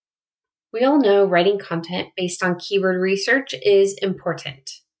We all know writing content based on keyword research is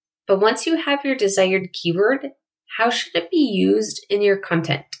important. But once you have your desired keyword, how should it be used in your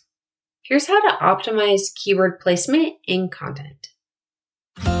content? Here's how to optimize keyword placement in content.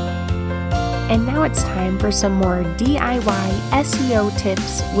 And now it's time for some more DIY SEO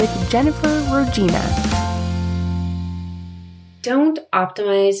tips with Jennifer Rogina. Don't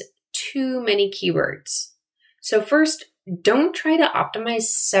optimize too many keywords. So first, don't try to optimize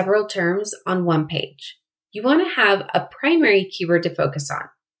several terms on one page. You want to have a primary keyword to focus on.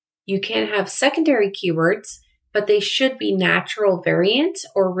 You can have secondary keywords, but they should be natural variants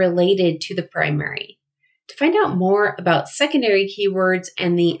or related to the primary. To find out more about secondary keywords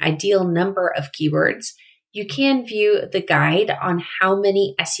and the ideal number of keywords, you can view the guide on how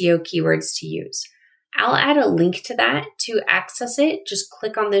many SEO keywords to use. I'll add a link to that. To access it, just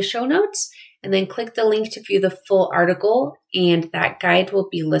click on the show notes and then click the link to view the full article, and that guide will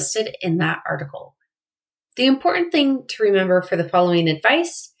be listed in that article. The important thing to remember for the following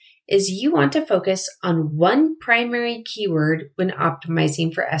advice is you want to focus on one primary keyword when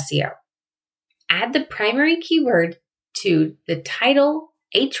optimizing for SEO. Add the primary keyword to the title,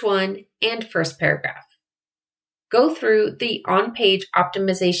 H1, and first paragraph. Go through the on-page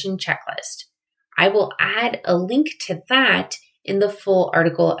optimization checklist. I will add a link to that in the full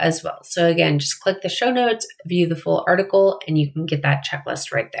article as well. So again, just click the show notes, view the full article, and you can get that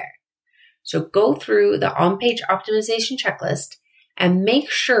checklist right there. So go through the on-page optimization checklist and make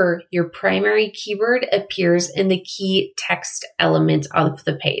sure your primary keyword appears in the key text elements of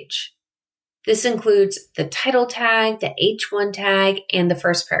the page. This includes the title tag, the H1 tag, and the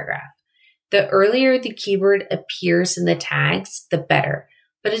first paragraph. The earlier the keyword appears in the tags, the better,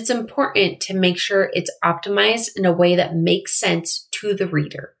 but it's important to make sure it's optimized in a way that makes sense to the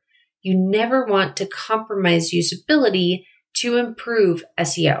reader. You never want to compromise usability to improve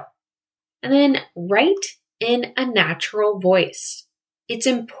SEO. And then write in a natural voice. It's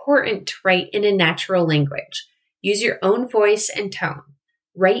important to write in a natural language. Use your own voice and tone.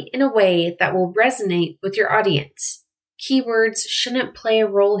 Write in a way that will resonate with your audience. Keywords shouldn't play a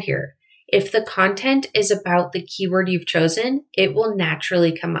role here. If the content is about the keyword you've chosen, it will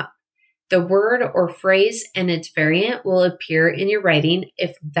naturally come up. The word or phrase and its variant will appear in your writing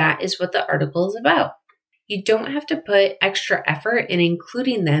if that is what the article is about. You don't have to put extra effort in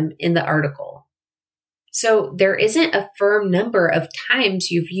including them in the article. So there isn't a firm number of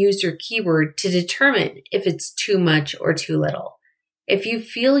times you've used your keyword to determine if it's too much or too little. If you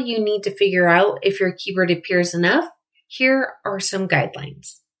feel you need to figure out if your keyword appears enough, here are some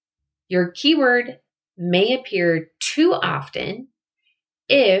guidelines. Your keyword may appear too often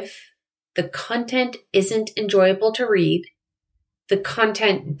if the content isn't enjoyable to read, the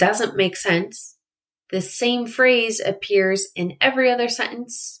content doesn't make sense, the same phrase appears in every other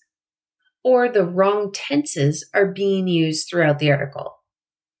sentence, or the wrong tenses are being used throughout the article.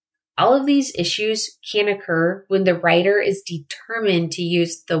 All of these issues can occur when the writer is determined to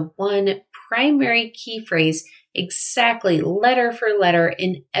use the one primary key phrase exactly letter for letter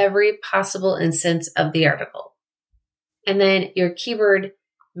in every possible instance of the article. And then your keyword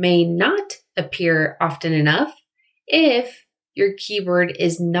may not appear often enough if your keyword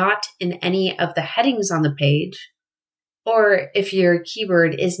is not in any of the headings on the page, or if your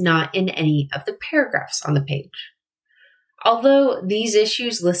keyword is not in any of the paragraphs on the page. Although these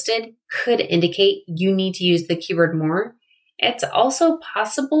issues listed could indicate you need to use the keyword more, it's also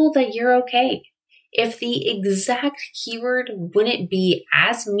possible that you're okay. If the exact keyword wouldn't be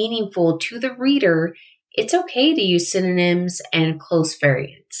as meaningful to the reader, it's okay to use synonyms and close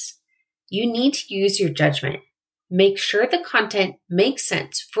variants. You need to use your judgment. Make sure the content makes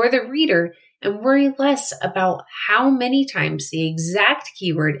sense for the reader and worry less about how many times the exact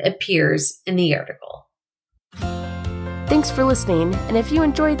keyword appears in the article. Thanks for listening, and if you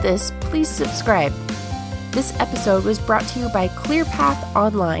enjoyed this, please subscribe. This episode was brought to you by ClearPath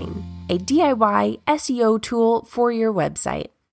Online, a DIY SEO tool for your website.